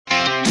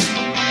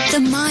The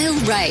Mile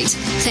Rate,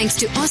 thanks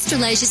to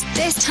Australasia's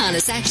best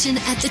harness action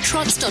at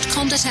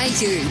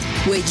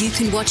thetrots.com.au, where you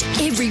can watch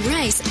every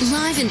race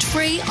live and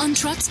free on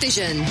Trots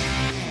Vision.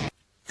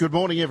 Good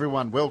morning,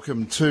 everyone.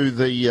 Welcome to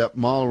the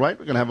Mile Rate.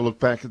 We're going to have a look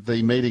back at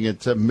the meeting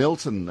at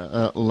Melton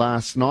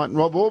last night. And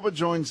Rob Auber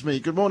joins me.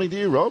 Good morning to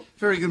you, Rob.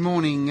 Very good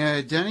morning,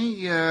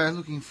 Danny.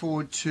 Looking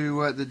forward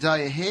to the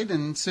day ahead,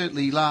 and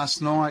certainly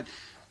last night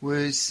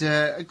was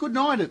a good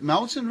night at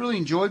Melton. Really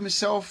enjoyed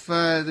myself.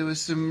 There was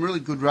some really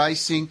good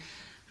racing.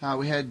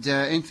 We had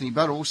Anthony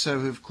Butt also,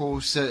 who of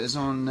course is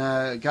on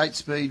gate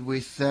speed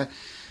with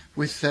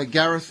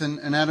Gareth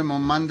and Adam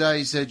on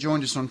Mondays,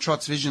 joined us on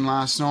Trots Vision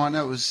last night. And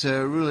that was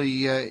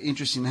really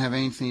interesting to have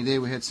Anthony there.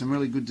 We had some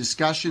really good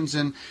discussions,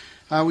 and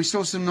we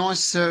saw some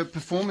nice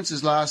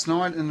performances last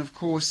night. And of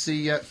course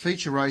the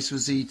feature race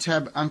was the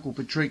Tab Uncle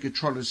Patrica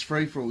Trotters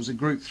Free For All. It was a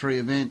Group 3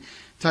 event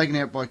taken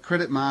out by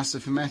Credit Master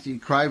for Matthew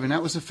Craven.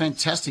 That was a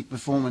fantastic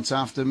performance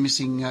after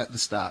missing the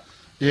start.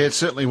 Yeah, it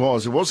certainly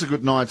was. It was a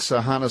good night's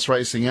harness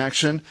racing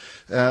action.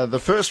 The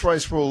first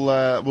race we'll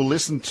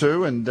listen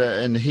to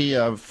and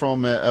hear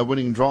from a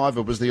winning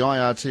driver was the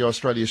IRT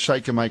Australia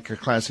Shaker Maker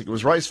Classic. It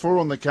was race 4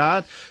 on the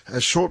card,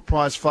 a short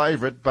price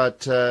favourite,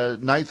 but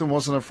Nathan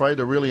wasn't afraid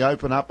to really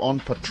open up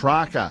on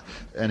Petrarca,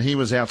 and he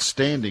was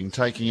outstanding,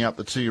 taking out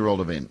the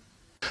 2-year-old event.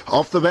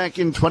 Off the back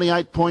in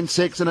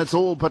 28.6, and it's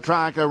all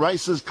Petrarca.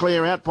 Races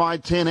clear out by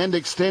 10 and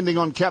extending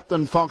on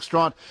Captain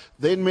Foxtrot.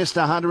 Then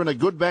Mr. Hunter in a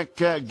good back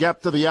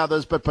gap to the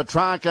others, but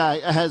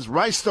Petrarca has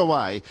raced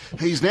away.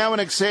 He's now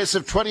in excess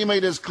of 20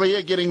 metres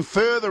clear, getting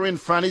further in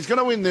front. He's going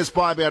to win this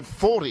by about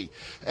 40.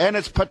 And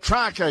it's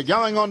Petrarca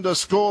going on to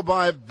score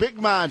by a big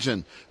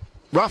margin.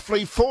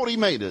 Roughly 40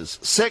 metres.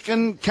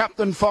 Second,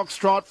 Captain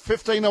Foxtrot.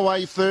 15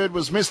 away. Third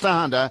was Mr.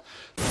 Hunter.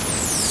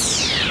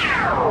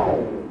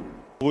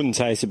 I wouldn't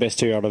say he's the best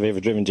 2-year-old I've ever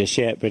driven just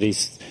yet, but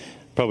he's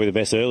probably the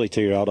best early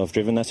 2-year-old I've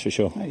driven, that's for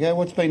sure. Okay,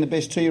 what's been the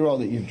best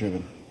 2-year-old that you've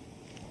driven?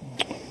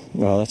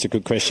 Well, that's a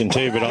good question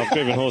too, but I've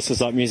driven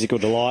horses like Musical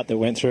Delight that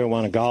went through and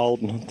won a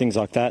gold and things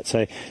like that,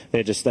 so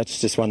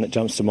that's just one that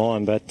jumps to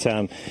mind. But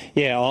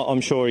yeah,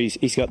 I'm sure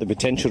he's got the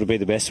potential to be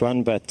the best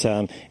one, but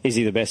is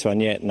he the best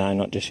one yet? No,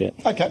 not just yet.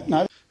 Okay,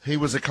 no. He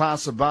was a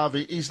class above.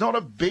 He's not a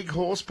big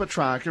horse,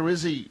 Petrarca,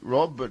 is he,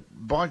 Rob? But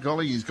by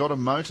golly, he's got a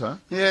motor.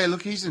 Yeah,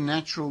 look, he's a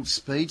natural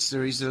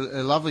speedster. He's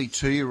a lovely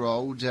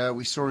 2-year-old.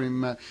 We saw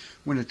him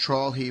win a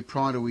trial here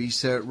prior to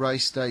his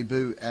race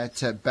debut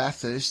at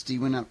Bathurst. He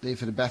went up there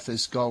for the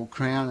Bathurst Gold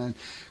Crown and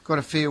got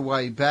a fair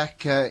way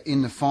back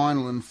in the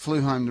final and flew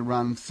home to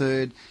run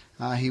third.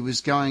 He was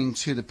going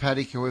to the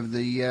paddock, however,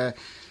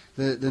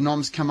 the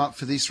noms come up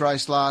for this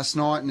race last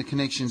night, and the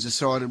connections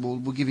decided we'll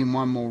give him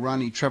one more run.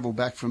 He travelled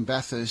back from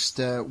Bathurst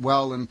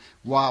well, and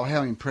wow,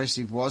 how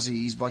impressive was he?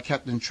 He's by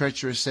Captain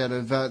Treacherous out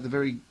of the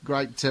very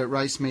great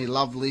race mare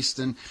Love List,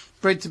 and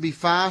bred to be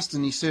fast,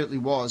 and he certainly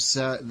was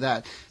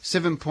that.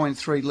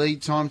 7.3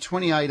 lead time,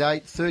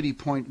 28.8,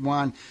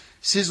 30.1.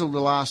 Sizzled the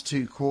last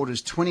 2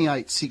 quarters,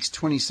 28.6,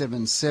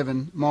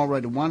 27.7, mile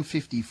rate of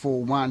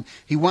 154.1.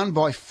 He won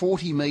by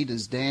 40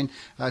 metres, Dan.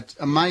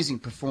 Amazing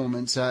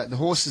performance. The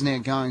horse is now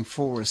going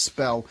for a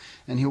spell,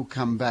 and he'll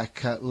come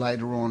back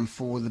later on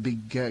for the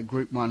big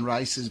Group 1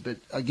 races. But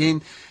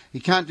again, he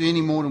can't do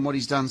any more than what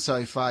he's done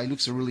so far. He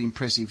looks a really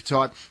impressive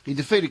type. He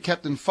defeated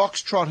Captain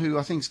Foxtrot, who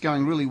I think is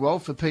going really well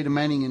for Peter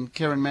Manning, and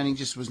Karen Manning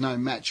just was no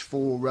match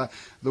for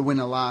the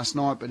winner last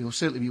night, but he'll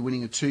certainly be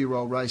winning a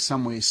 2-year-old race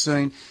somewhere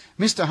soon.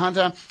 Mr.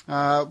 Hunter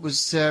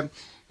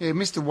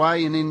missed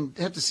away and then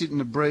had to sit in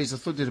the breeze. I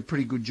thought did a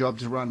pretty good job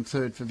to run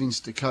third for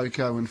Vince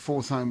DeCoco, and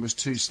fourth home was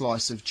 2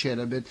 Slice of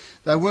Cheddar, but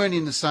they weren't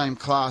in the same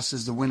class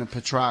as the winner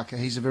Petrarca.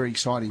 He's a very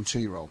exciting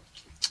 2-year-old.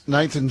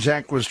 Nathan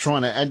Jack was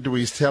trying to add to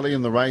his tally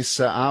in the race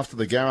after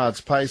the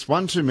Garrard's pace.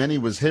 One Too Many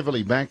was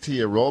heavily backed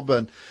here, Rob,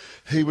 and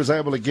he was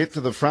able to get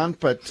to the front,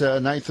 but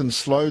Nathan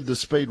slowed the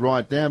speed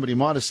right down, but he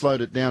might have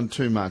slowed it down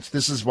too much.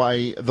 This is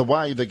the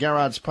way the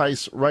Garrard's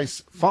pace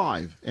race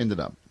 5 ended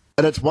up.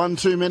 And it's One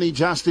Too Many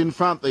just in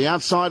front. The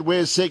outside,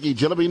 where's Seggy?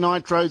 Jillaby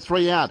Nitro,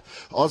 3 out.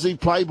 Aussie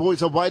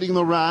Playboys awaiting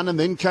the run, and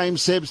then came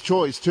Seb's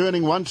Choice,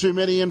 turning One Too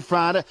Many in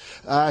front.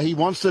 He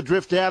wants to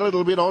drift out a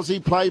little bit.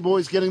 Aussie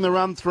Playboys getting the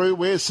run through.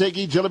 Where's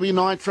Seggy? Jillaby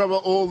Nitro are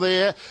all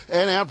there.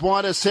 And out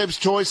wide as Seb's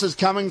Choice is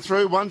coming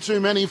through. One Too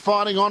Many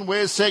fighting on.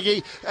 Where's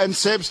Seggy? And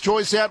Seb's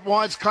Choice out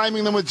wide's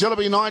claiming them with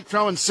Jillaby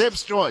Nitro and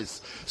Seb's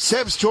Choice.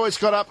 Seb's Choice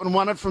got up and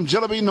won it from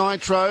Jillaby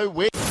Nitro.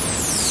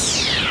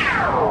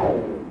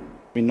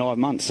 In 9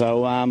 months,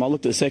 so I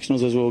looked at the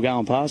sectionals as we were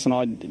going past, and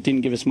I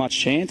didn't give us much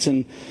chance,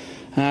 and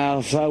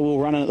so we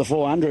were running at the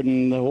 400,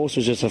 and the horse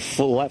was just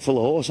a lap full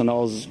of horse, and I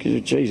was,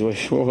 geez,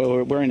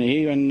 we're in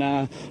here,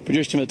 and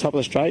produced him at the top of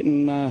the straight,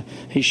 and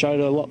he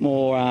showed a lot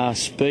more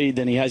speed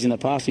than he has in the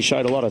past. He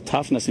showed a lot of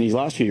toughness in his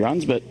last few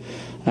runs, but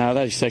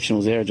those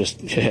sectionals there are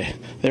just,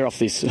 they're off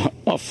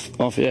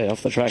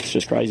the track. It's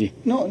just crazy.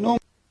 No.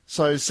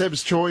 So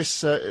Seb's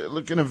Choice,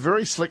 in a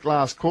very slick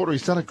last quarter.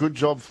 He's done a good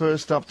job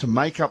first up to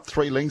make up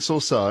 3 lengths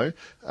or so.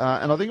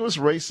 And I think it was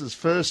Reese's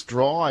first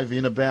drive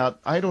in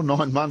about 8 or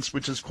 9 months,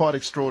 which is quite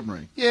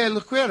extraordinary. Yeah,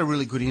 look, we had a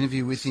really good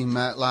interview with him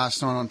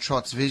last night on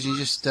Trot's Vision,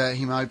 just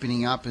him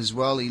opening up as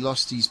well. He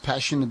lost his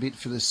passion a bit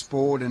for the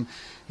sport, and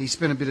he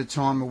spent a bit of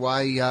time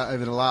away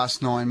over the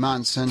last 9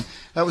 months, and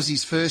that was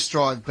his first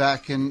drive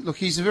back. And look,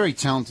 he's a very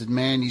talented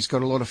man. He's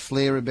got a lot of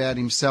flair about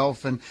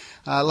himself, and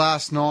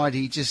last night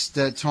he just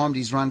timed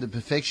his run to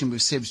perfection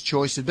with Seb's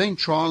Choice. He'd been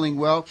trialling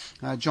well.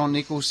 John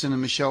Nicholson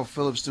and Michelle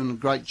Phillips doing a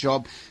great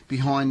job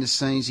behind the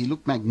scenes. He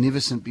looked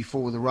magnificent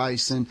before the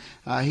race, and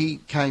he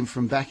came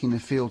from back in the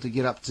field to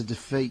get up to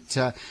defeat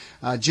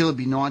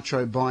Jillaby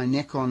Nitro by a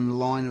neck on the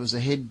line. It was a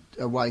head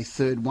away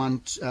third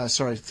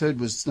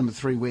was number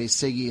 3 Where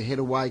Segi, a head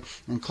away,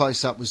 and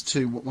close up was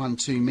 1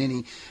 too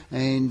many.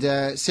 And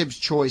Seb's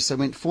Choice, they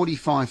went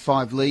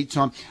 45.5 lead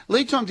time.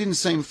 Lead time didn't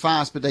seem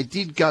fast, but they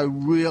did go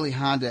really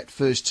hard that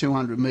first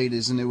 200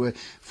 metres, and there were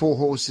 4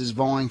 horses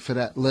vying for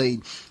that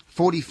lead.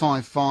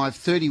 45.5,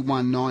 31.9,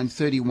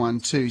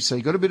 31.2. So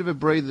he got a bit of a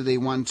breather there,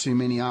 1 too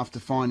many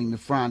after finding the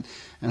front,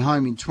 and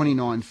home in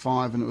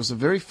 29.5. And it was a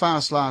very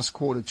fast last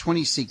quarter,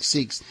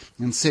 26.6,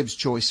 and Seb's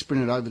Choice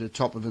sprinted over the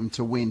top of him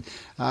to win.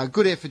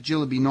 Good effort,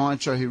 Jillaby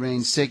Nitro, who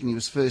ran second. He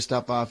was first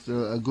up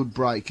after a good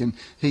break, and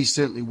he's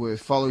certainly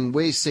worth following.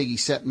 Where Segi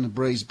sat in the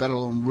breeze,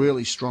 battled on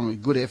really strongly.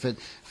 Good effort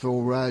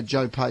for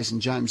Joe Pace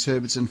and James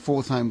Herbertson.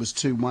 Fourth home was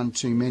 1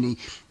 too many,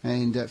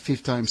 and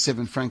fifth home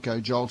 7 Franco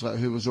Jolto,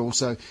 who was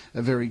also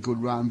a very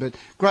good run. But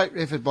great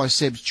effort by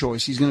Seb's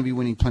Choice. He's going to be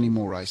winning plenty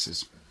more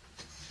races.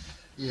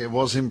 Yeah, it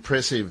was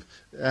impressive.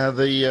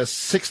 The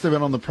sixth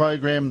event on the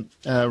program,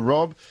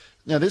 Rob.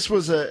 Now, this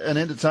was an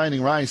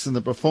entertaining race, and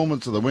the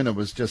performance of the winner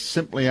was just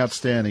simply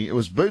outstanding. It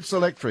was Boots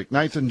Electric,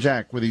 Nathan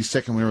Jack, with his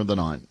second winner of the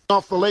night.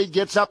 Off the lead,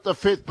 gets up to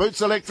fifth.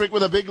 Boots Electric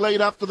with a big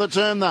lead after the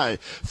turn, though.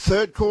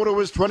 Third quarter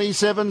was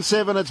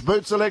 27.7. It's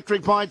Boots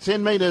Electric by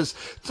 10 metres.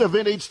 To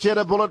Vintage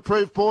Cheddar,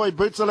 Bulletproof Boy.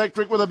 Boots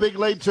Electric with a big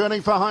lead,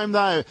 turning for home,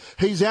 though.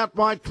 He's out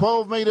by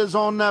 12 metres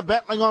on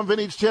battling on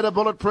Vintage Cheddar,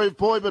 Bulletproof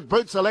Boy, but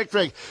Boots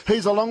Electric,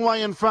 he's a long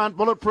way in front.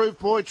 Bulletproof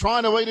Boy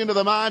trying to eat into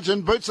the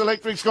margin. Boots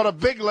Electric's got a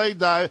big lead,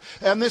 though,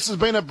 and this has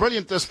been a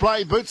brilliant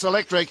display. Boots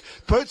Electric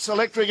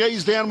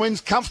ease down, wins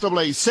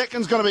comfortably.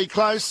 Second's going to be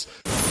close.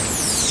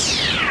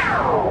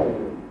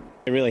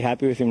 Really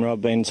happy with him,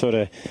 Rob. Been sort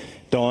of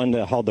dying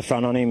to hold the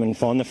front on him and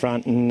find the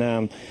front,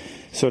 and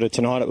sort of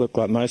tonight it looked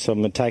like most of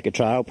them would take a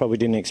trail. Probably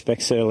didn't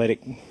expect Sir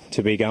Athletic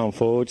to be going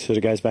forward, sort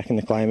of goes back in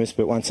the claimers,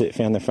 but once it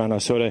found the front, I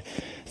sort of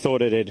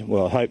thought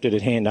hoped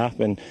it'd hand up,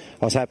 and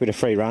I was happy to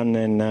free run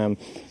and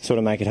sort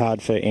of make it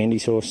hard for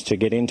Andy's horse to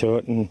get into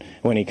it, and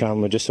when he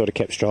come, we just sort of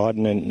kept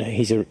striding, and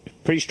he's a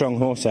pretty strong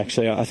horse,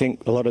 actually. I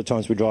think a lot of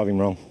times we drive him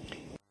wrong.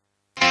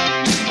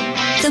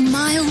 The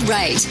Mile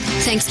Rate,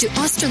 thanks to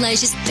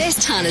Australasia's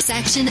best harness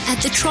action at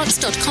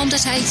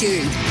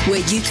thetrots.com.au,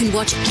 where you can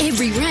watch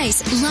every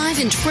race live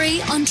and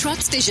free on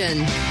Trots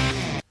Vision.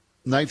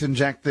 Nathan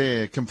Jack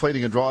there,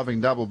 completing a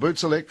driving double.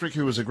 Boots Electric,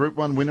 who was a Group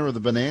 1 winner of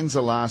the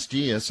Bonanza last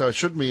year, so it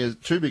shouldn't be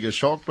too big a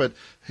shock, but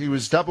he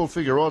was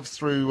double-figure odds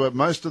through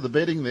most of the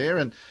betting there,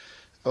 and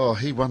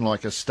he won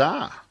like a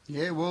star.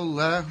 Yeah, well,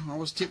 I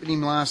was tipping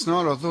him last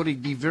night. I thought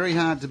he'd be very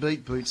hard to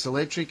beat, Boots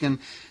Electric, and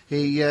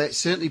he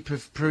certainly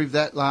proved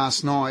that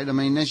last night. I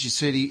mean, as you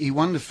said, he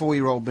won the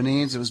 4-year-old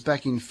Bonanza. It was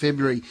back in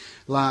February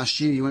last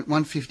year. He went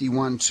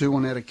 151.2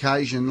 on that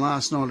occasion.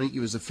 Last night, I think he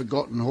was a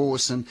forgotten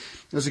horse, and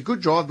it was a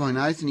good drive by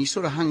Nathan. He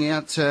sort of hung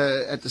out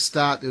at the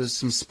start. There was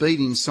some speed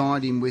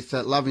inside him with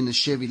Love in the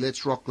Chevy,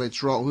 Let's Rock,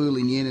 Let's Roll,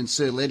 Hoolin Yen and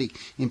Sir Athletic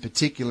in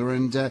particular,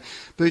 and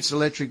Boots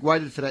Electric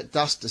waited for that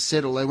dust to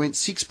settle. They went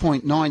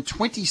 6.9,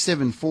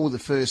 27.4 the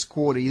first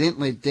quarter. He then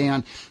led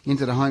down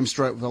into the home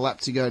straight with a lap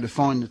to go to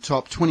find the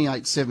top.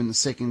 28.7 the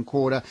second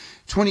quarter,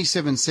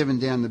 27.7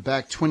 down the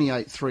back,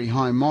 28.3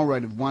 home. Mile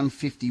rate of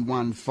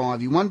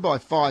 151.5. He won by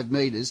 5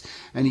 metres,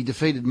 and he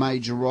defeated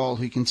Major Roll,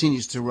 who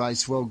continues to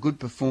race well. Good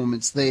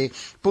performance there.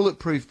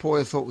 Bulletproof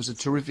Boy, I thought, was a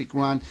terrific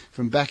run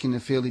from back in the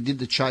field. He did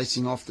the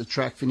chasing off the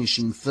track,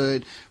 finishing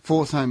third.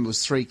 Fourth home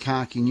was 3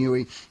 Karki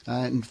Nui,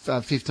 and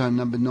fifth home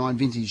number 9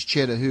 Vintage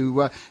Cheddar,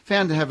 who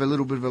found to have a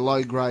little bit of a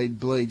low-grade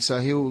bleed, so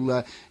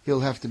he'll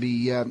have to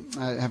be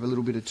have a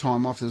little bit of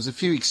time off. There was a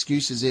few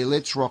excuses there.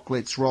 Let's Rock,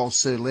 Let's Roll,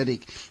 Sir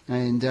Athletic,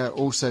 and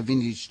also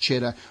Vintage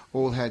Cheddar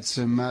all had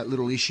some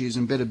little issues,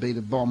 and Better Beat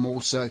a Bomb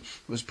also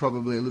was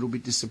probably a little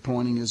bit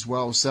disappointing as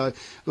well. So,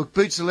 look,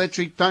 Boots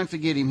Electric, don't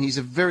forget him. He's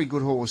a very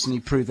good horse, and he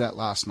proved that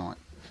last night.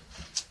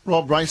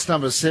 Rob, race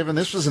number 7.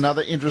 This was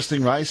another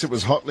interesting race. It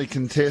was hotly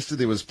contested.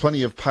 There was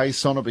plenty of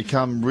pace on it.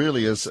 Become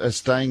really a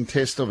staying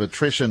test of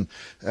attrition.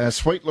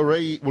 Sweet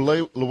Louise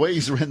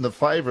ran the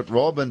favourite,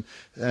 Rob, and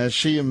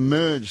she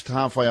emerged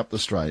halfway up the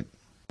straight.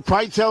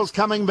 Praytel's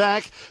coming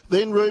back,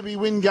 then Ruby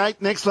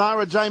Wingate, next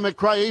Lara J.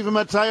 McRae, Eva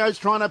Mateo's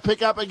trying to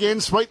pick up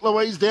again, Sweet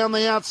Louise down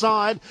the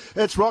outside,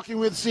 it's rocking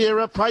with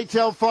Sierra,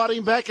 Praytel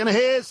fighting back, and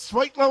here's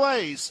Sweet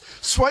Louise.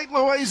 Sweet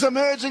Louise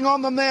emerging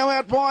on them now,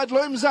 out wide,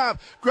 looms up,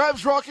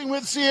 Groves rocking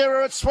with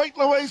Sierra, it's Sweet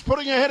Louise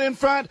putting her head in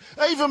front,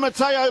 Eva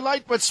Mateo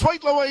late, but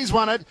Sweet Louise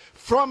won it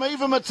from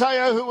Eva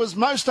Mateo, who was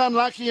most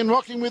unlucky in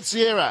rocking with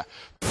Sierra.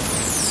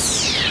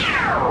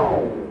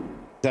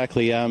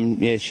 Exactly.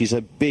 Yeah, she's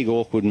a big,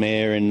 awkward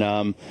mare,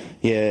 and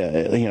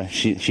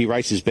she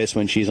races best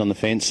when she's on the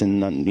fence,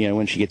 and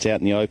when she gets out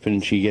in the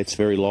open, she gets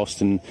very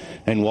lost and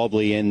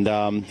wobbly, and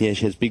she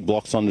has big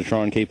blocks on to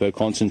try and keep her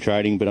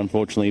concentrating. But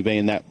unfortunately,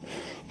 being that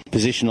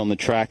position on the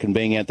track and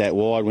being out that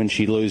wide, when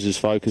she loses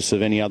focus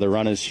of any other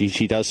runners,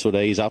 she does sort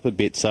of ease up a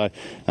bit. So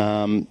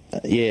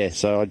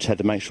so I just had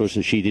to make sure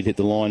that she did hit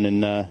the line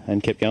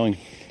and kept going.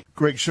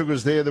 Greg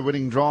Sugar's there, the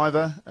winning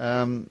driver.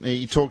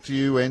 He talked to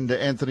you and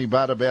Anthony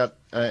Budd about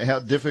how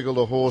difficult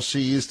a horse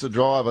she is to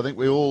drive. I think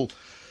we all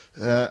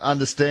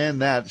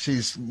understand that.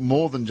 She's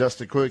more than just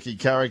a quirky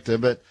character,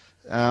 but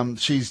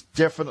she's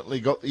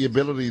definitely got the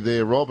ability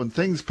there, Rob, and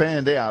things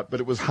panned out, but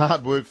it was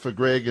hard work for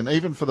Greg and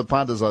even for the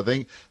punters, I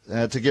think,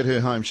 to get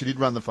her home. She did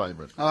run the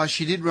favourite. Oh,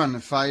 she did run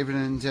the favourite,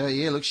 and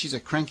look, she's a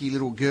cranky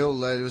little girl.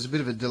 There was a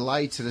bit of a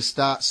delay to the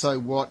start, so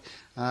what?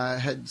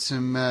 Had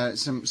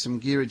some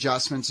gear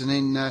adjustments, and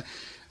then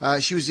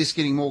she was just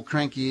getting more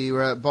cranky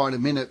by the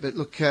minute. But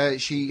look,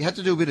 she had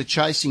to do a bit of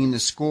chasing in the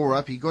score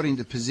up. He got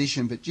into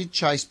position, but did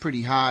chase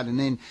pretty hard, and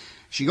then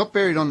she got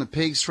buried on the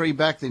pegs, 3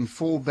 back, then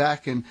 4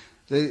 back, and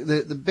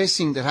the best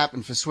thing that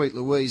happened for Sweet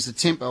Louise, the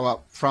tempo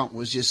up front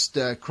was just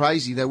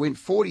crazy. They went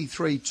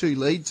 43.2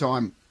 lead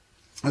time.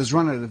 It was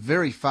run at a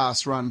very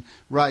fast run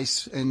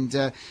race,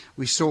 and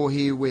we saw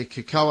here where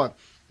Kakoa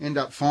ended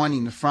up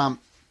finding the front.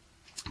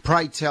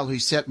 Praytel, who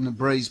sat in the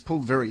breeze,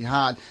 pulled very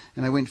hard,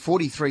 and they went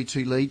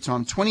 43.2 lead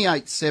time,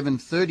 28.7,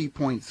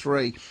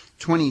 30.3,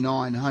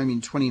 29, home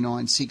in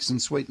 29.6,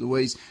 and Sweet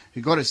Louise,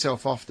 who got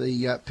herself off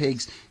the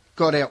pegs,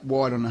 got out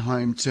wide on the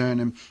home turn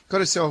and got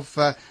herself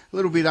a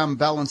little bit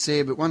unbalanced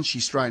there, but once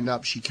she straightened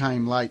up, she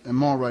came late, a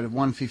mile rate of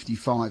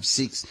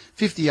 155.6,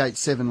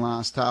 58.7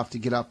 last half to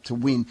get up to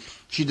win.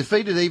 She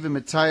defeated Eva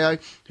Mateo,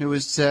 who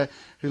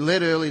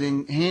led early,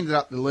 then handed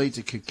up the lead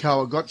to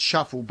Kakoa, got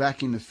shuffled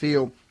back in the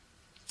field,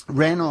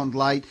 ran on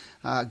late,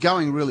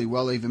 going really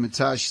well, Eva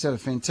Mateo. She's had a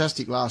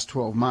fantastic last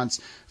 12 months.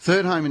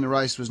 Third home in the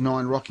race was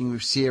 9, rocking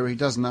with Sierra, who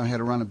doesn't know how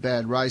to run a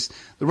bad race.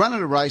 The run of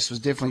the race was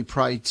definitely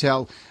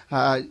Praytel.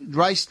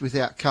 Raced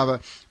without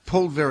cover,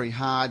 pulled very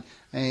hard,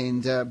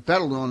 and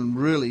battled on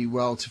really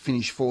well to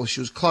finish 4th. She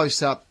was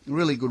close up,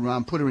 really good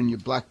run, put her in your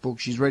black book,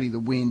 she's ready to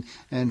win.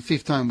 And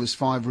 5th home was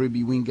 5,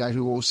 Ruby Wingate,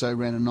 who also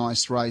ran a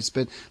nice race.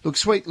 But look,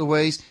 Sweet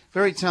Louise,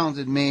 very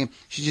talented mare.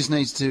 She just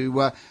needs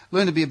to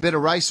learn to be a better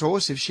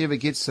racehorse. If she ever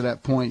gets to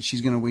that point,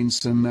 she's going to win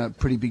some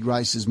pretty big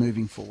races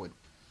moving forward.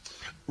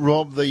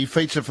 Rob, the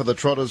feature for the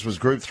Trotters was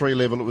Group 3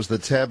 level. It was the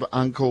Tab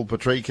Uncle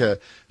Patrica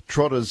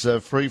Trotters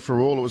free for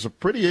all. It was a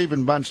pretty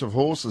even bunch of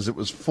horses. It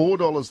was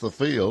 $4 the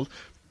field.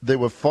 There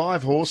were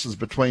 5 horses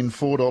between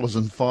 $4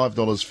 and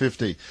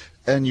 $5.50,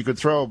 and you could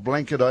throw a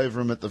blanket over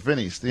them at the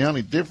finish. The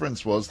only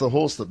difference was the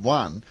horse that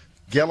won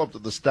galloped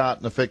at the start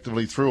and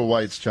effectively threw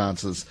away its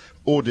chances,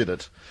 or did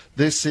it?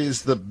 This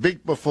is the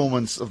big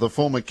performance of the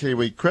former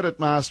Kiwi Credit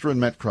Master and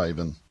Matt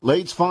Craven.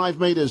 Leads 5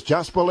 metres,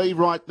 Just Believe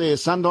right there.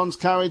 Sundon's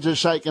Courage is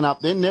shaken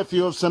up. Then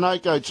Nephew of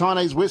Sunoco,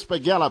 Chinese Whisper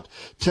galloped.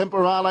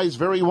 Temporale's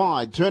very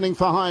wide, turning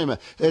for home.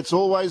 It's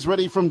Always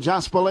Ready from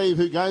Just Believe,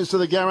 who goes to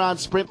the Garrard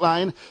sprint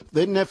lane.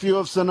 Then Nephew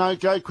of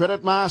Sunoco,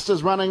 Credit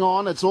Master's running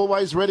on. It's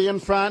Always Ready in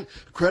front.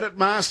 Credit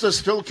Master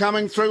still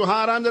coming through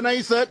hard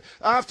underneath it.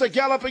 After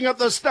galloping at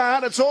the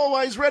start, It's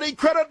Always Ready.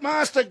 Credit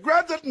Master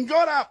grabbed it and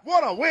got up.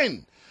 What a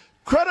win!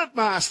 Credit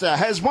Master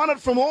has won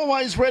it from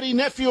Always Ready,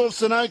 Nephew of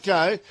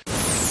Sunoco.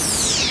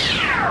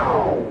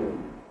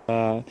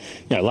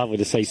 Lovely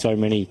to see so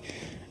many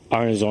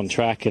owners on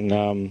track,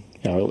 and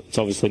it's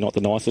obviously not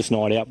the nicest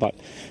night out, but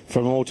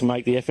for them all to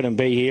make the effort and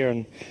be here,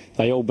 and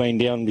they all been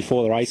down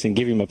before the race and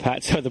give him a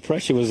pat, so the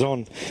pressure was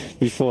on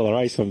before the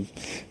race.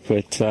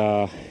 But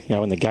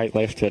when the gate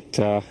left,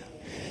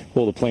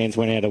 all the plans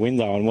went out the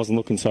window and wasn't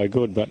looking so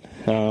good, but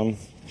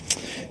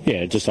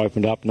it just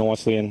opened up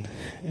nicely,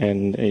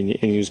 and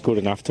he was good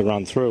enough to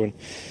run through. And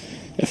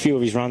a few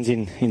of his runs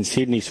in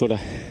Sydney sort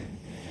of,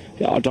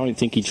 I don't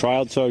think he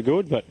trailed so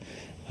good, but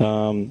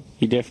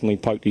he definitely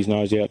poked his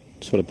nose out,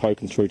 sort of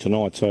poking through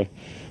tonight. So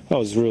that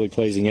was a really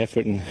pleasing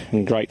effort,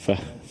 and great for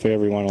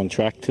everyone on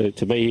track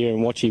to be here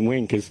and watch him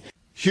win.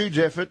 Huge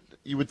effort.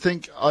 You would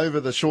think over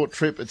the short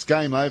trip it's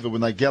game over when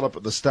they gallop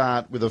at the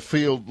start with a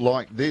field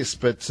like this,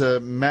 but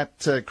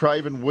Matt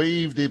Craven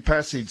weaved the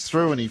passage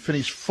through, and he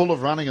finished full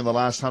of running in the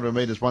last 100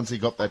 metres once he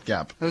got that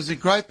gap. It was a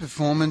great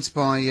performance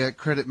by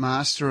Credit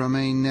Master. I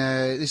mean,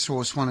 this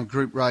horse won a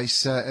group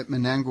race at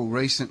Menangle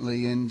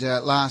recently, and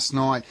last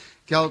night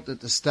galloped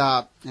at the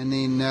start, and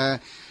then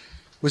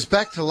was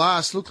back to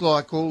last. Looked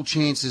like all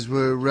chances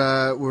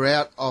were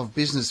out of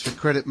business for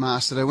Credit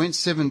Master. They went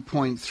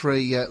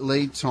 7.3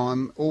 lead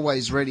time.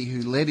 Always Ready,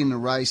 who led in the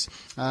race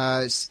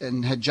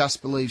and had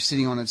Just Believe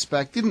sitting on its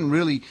back, didn't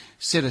really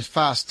set a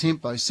fast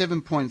tempo.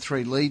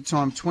 7.3 lead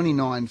time,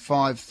 29.5,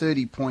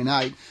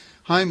 30.8.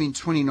 Home in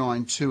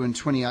 29.2 and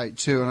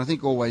 28.2. And I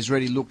think Always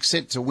Ready looked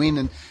set to win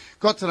and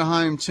got to the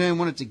home turn,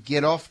 wanted to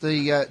get off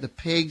the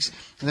pegs.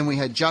 And then we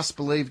had Just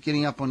Believe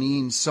getting up on the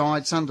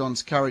inside.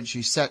 Sundance Courage,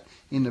 who sat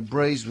in the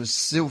breeze, was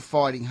still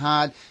fighting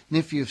hard.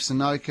 Nephew of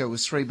Sunoco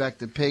was 3 back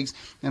to pegs.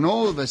 And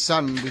all of a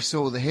sudden, we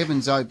saw the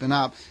heavens open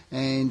up,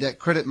 and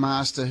Credit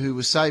Master, who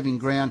was saving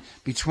ground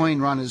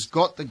between runners,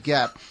 got the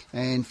gap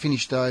and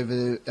finished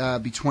over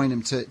between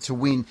them to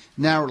win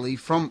narrowly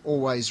from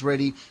Always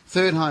Ready.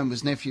 Third home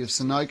was Nephew of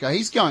Sunoco.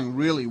 He's going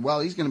really well.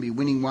 He's going to be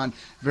winning one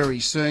very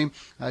soon.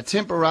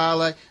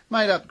 Temporale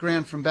made up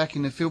ground from back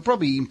in the field.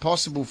 Probably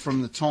impossible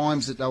from the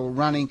times that they were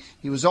running.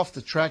 He was off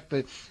the track,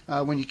 but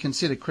when you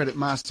consider Credit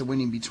Master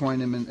winning between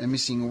them and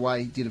missing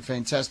away, he did a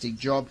fantastic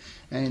job.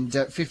 And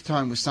fifth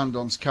home was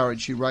Sundance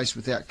Courage, who raced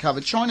without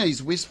cover.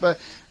 Chinese Whisper,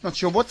 not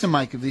sure what to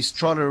make of this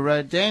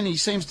trotter, Dan. He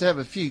seems to have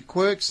a few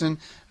quirks, and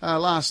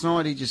last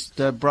night he just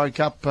broke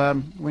up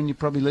when you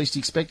probably least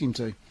expect him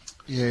to.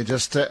 Yeah,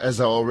 just as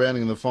they were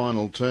rounding the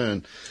final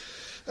turn.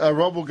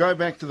 Rob, we'll go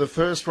back to the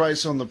first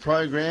race on the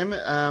program.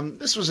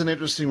 This was an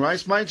interesting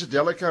race. Major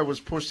Delico was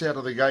pushed out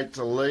of the gate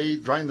to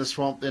lead. Drain the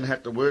Swamp then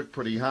had to work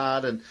pretty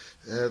hard, and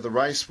the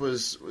race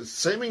was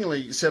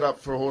seemingly set up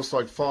for a horse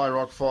like Fire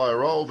Rock, Fire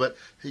Roll, but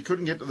he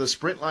couldn't get to the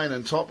sprint lane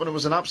and top, and it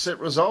was an upset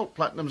result.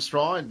 Platinum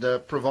Stride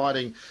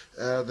providing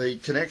the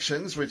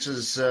connections, which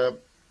is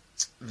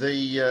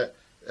the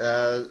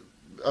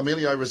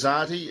Emilio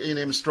Rosati in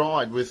M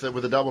Stride with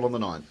a double on the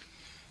 9.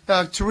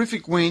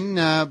 Terrific win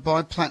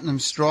by Platinum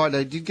Stride.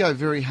 They did go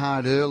very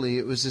hard early.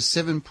 It was a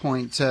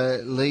 7-point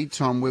lead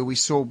time where we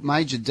saw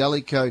Major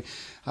Delico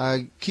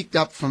kicked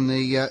up from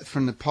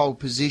the pole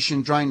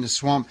position, Drained the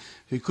Swamp,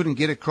 who couldn't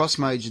get across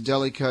Major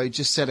Delico,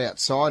 just sat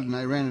outside, and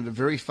they ran at a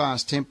very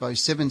fast tempo,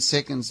 7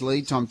 seconds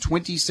lead time,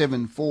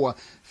 27.4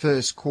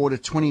 first quarter,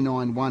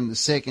 29.1 the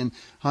second,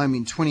 home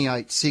in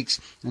 28.6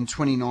 and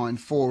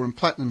 29.4. And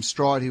Platinum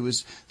Stride, who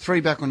was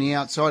 3 back on the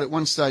outside. At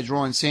one stage,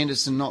 Ryan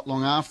Sanderson, not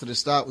long after the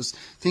start, was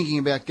thinking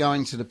about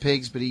going to the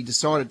pegs, but he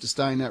decided to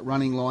stay in that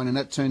running line, and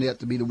that turned out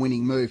to be the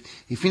winning move.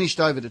 He finished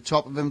over the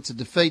top of him to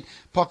defeat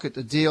Pocket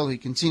the Deal, who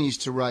continues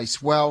to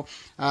race well.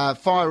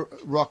 Fire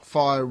Rock,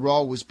 Fire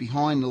Roll was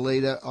behind the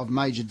leader of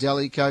Major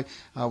Delico,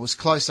 was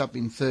close up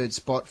in third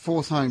spot.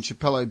 Fourth home,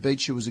 Chapello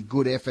Beach, who was a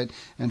good effort,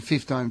 and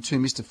fifth home to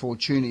Mr.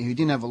 Fortuny, who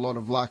didn't have a lot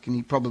of luck, and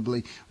he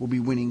probably will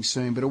be winning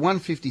soon. But a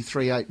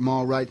 153.8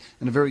 mile rate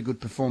and a very good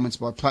performance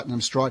by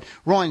Platinum Stride.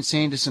 Ryan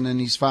Sanderson and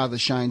his father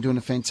Shane doing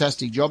a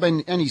fantastic job,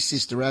 and his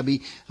sister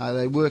Abby.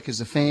 They work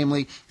as a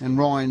family, and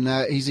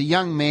Ryan, he's a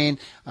young man.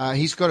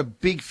 He's got a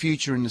big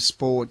future in the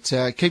sport.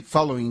 Keep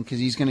following, because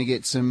he's going to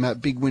get some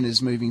big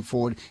winners moving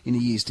forward in the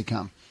years to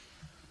come.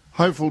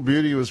 Hopeful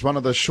Beauty was one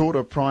of the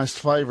shorter priced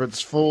favourites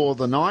for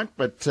the night,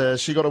 but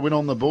she got a win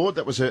on the board.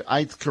 That was her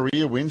 8th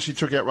career win. She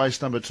took out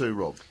race number 2,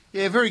 Rob.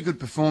 Yeah, very good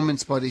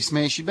performance by this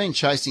mare. She'd been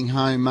chasing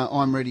home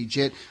I'm Ready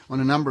Jet on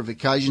a number of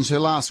occasions. Her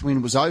last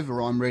win was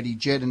over I'm Ready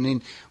Jet, and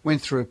then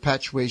went through a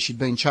patch where she'd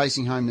been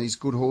chasing home these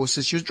good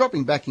horses. She was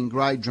dropping back in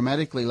grade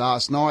dramatically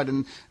last night,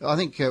 and I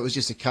think it was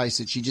just a case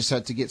that she just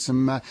had to get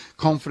some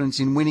confidence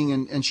in winning,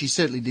 and she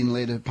certainly didn't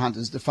let her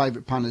punters, the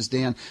favourite punters,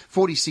 down.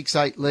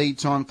 46.8 lead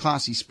time.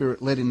 Classy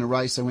Spirit led in the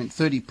race. They went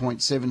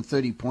 30.7,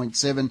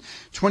 30.7,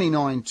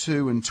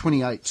 29.2 and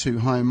 28.2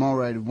 home. Mile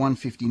rate of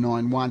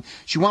 159.1.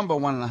 She won by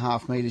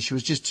 1.5 metres. She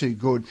was just too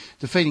good,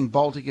 defeating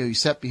Baltica, who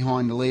sat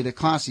behind the leader.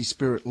 Classy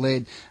Spirit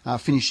led,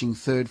 finishing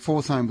third.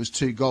 Fourth home was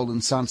 2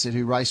 Golden Sunset,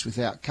 who raced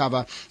without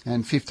cover,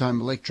 and fifth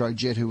home Electro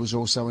Jet, who was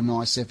also a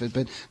nice effort.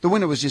 But the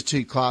winner was just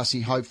too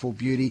classy, Hopeful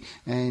Beauty,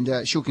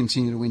 and she'll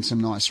continue to win some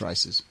nice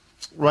races.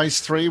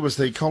 Race 3 was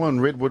the Colin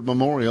Redwood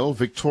Memorial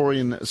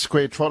Victorian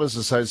Square Trotters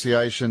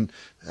Association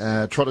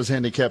Trotters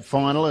Handicap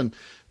Final, and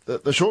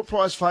the short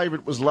price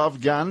favourite was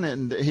Love Gun,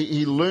 and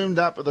he loomed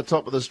up at the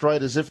top of the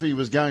straight as if he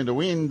was going to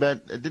win,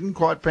 but it didn't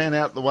quite pan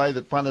out the way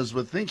that punters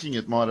were thinking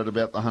it might at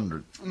about the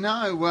 100.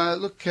 No,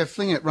 look,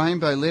 Fling It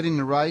Rainbow led in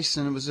the race,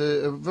 and it was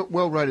a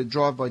well-rated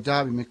drive by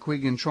Darby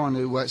McQuiggan trying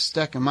to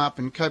stack him up,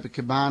 and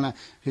Copacabana,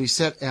 who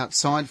sat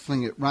outside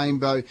Fling It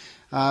Rainbow,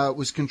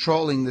 was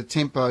controlling the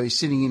tempo,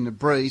 sitting in the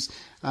breeze,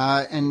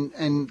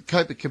 and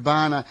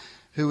Copacabana,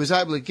 who was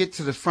able to get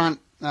to the front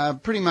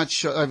pretty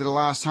much over the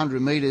last 100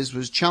 metres,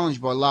 was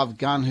challenged by Love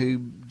Gun, who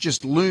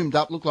just loomed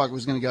up, looked like it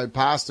was going to go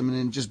past him, and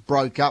then just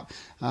broke up.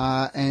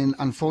 And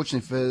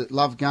unfortunately for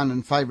Love Gun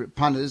and favourite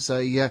punters,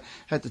 they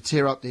had to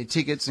tear up their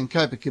tickets, and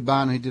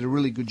Copacabana, who did a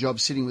really good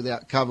job sitting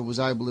without cover, was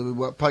able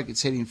to poke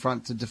its head in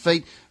front to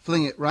defeat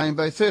Fling It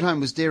Rainbow. Third home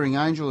was Daring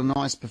Angel, a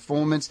nice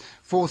performance.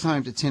 Fourth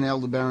home to 10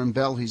 Aldebaran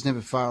Bell, who's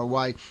never far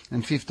away.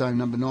 And fifth home,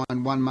 number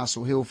 9, One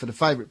Muscle Hill. For the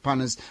favourite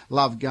punters,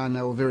 Love Gun,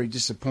 they were very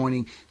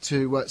disappointing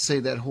to see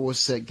that horse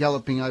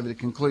galloping over the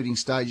concluding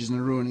stages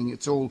and ruining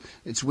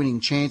its winning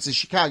chances.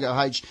 Chicago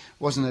H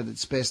wasn't at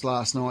its best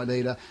last night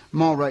either.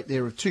 Mile rate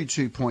there of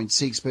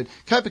 2.6, but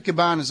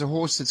Copacabana's a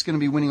horse that's going to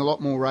be winning a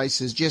lot more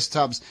races. Jess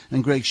Tubbs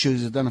and Greg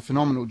Shoes have done a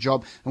phenomenal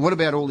job. And what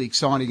about all the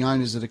exciting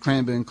owners of the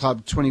Cranbourne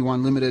Club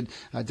 21 Limited?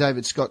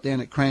 David Scott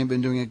down at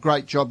Cranbourne doing a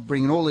great job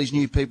bringing all these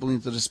new people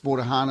into the sport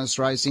of harness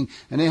racing,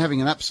 and they're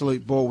having an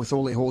absolute ball with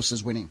all their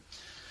horses winning.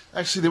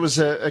 Actually, there was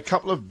a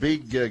couple of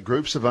big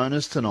groups of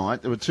owners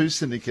tonight. There were two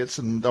syndicates,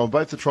 and they were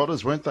both the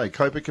trotters, weren't they?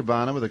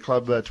 Copacabana with the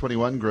Club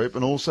 21 group,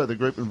 and also the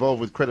group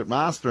involved with Credit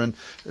Master, and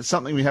it's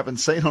something we haven't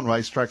seen on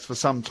racetracks for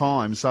some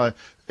time. So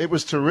it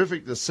was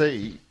terrific to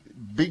see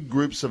big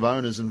groups of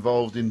owners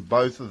involved in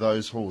both of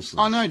those horses.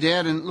 Oh, no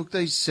doubt. And look,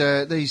 these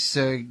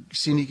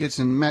syndicates,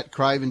 and Matt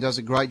Craven does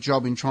a great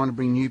job in trying to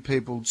bring new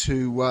people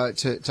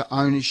to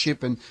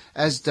ownership, and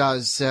as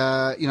does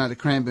the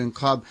Cranbourne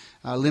Club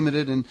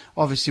Limited. And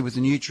obviously with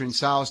the nutrient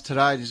sales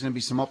today, there's going to be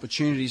some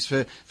opportunities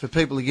for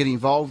people to get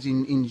involved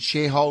in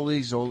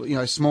shareholders,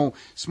 or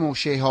small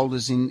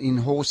shareholders in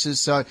horses.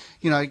 So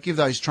give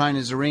those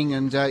trainers a ring,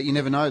 and you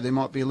never know, there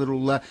might be a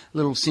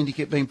little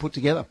syndicate being put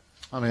together.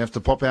 Only have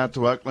to pop out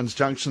to Oaklands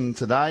Junction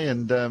today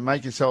and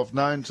make yourself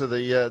known to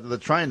the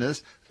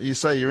trainers. You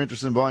say you're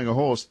interested in buying a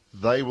horse,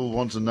 they will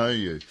want to know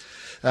you.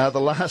 The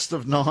last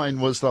of 9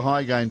 was the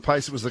High Gain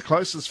Pace. It was the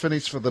closest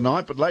finish for the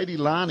night, but Lady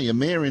Lani, a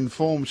mare in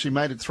form, she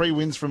made it 3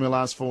 wins from her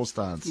last 4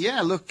 starts.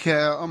 Yeah, look,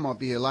 I might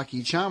be a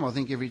lucky charm. I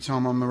think every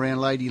time I'm around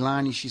Lady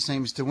Lani, she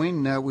seems to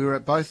win. We were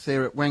both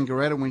there at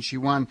Wangaratta when she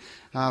won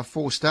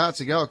 4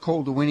 starts ago. I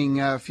called the winning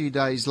a few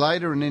days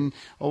later, and then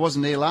I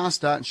wasn't there last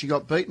start, and she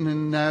got beaten,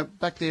 and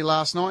back there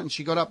last night, and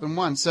she got up and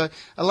won. So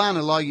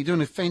Alana Logie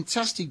doing a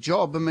fantastic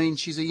job. I mean,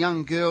 she's a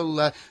young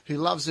girl who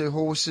loves her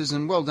horses,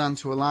 and well done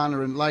to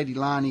Alana and Lady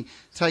Lani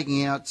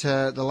taking out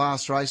the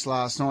last race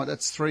last night.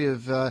 That's 3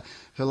 of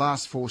her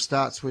last 4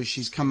 starts where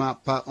she's come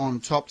up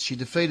on top. She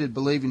defeated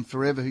Believing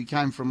Forever, who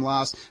came from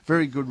last.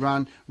 Very good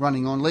run,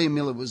 running on. Leah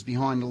Miller was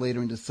behind the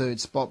leader into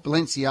 3rd spot.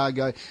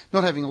 Balenciago,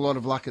 not having a lot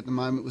of luck at the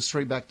moment, was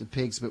 3 back to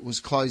pegs, but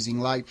was closing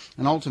late.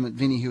 And Ultimate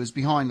Vinny, who was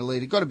behind the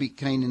leader, got a bit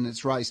keen in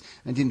its race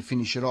and didn't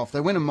finish it off. They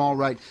went a mile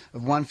rate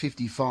of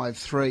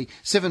 1:55.3,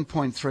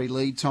 7.3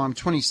 lead time,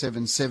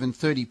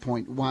 27.7,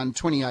 30.1,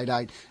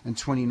 28.8 and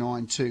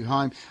 29.2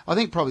 home. I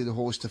think probably the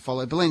horse to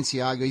follow.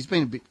 Balenciago, he's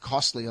been a bit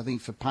costly, I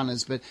think, for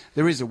punters, but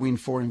there is a win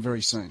for him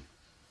very soon.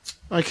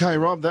 Okay,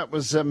 Rob, that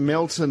was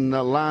Melton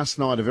last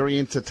night, a very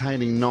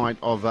entertaining night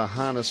of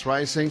harness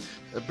racing.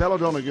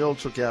 Belladonna Girl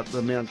took out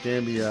the Mount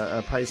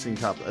Gambier Pacing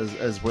Cup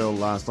as well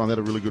last night. They had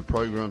a really good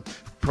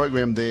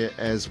program there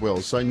as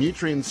well. So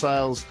nutrient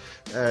sales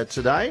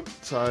today.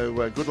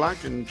 So good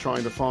luck in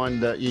trying to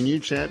find your new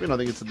champion. I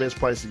think it's the best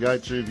place to go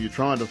to if you're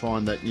trying to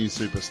find that new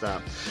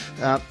superstar.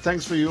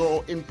 Thanks for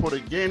your input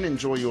again.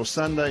 Enjoy your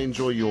Sunday.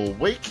 Enjoy your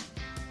week.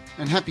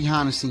 And happy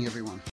harnessing, everyone.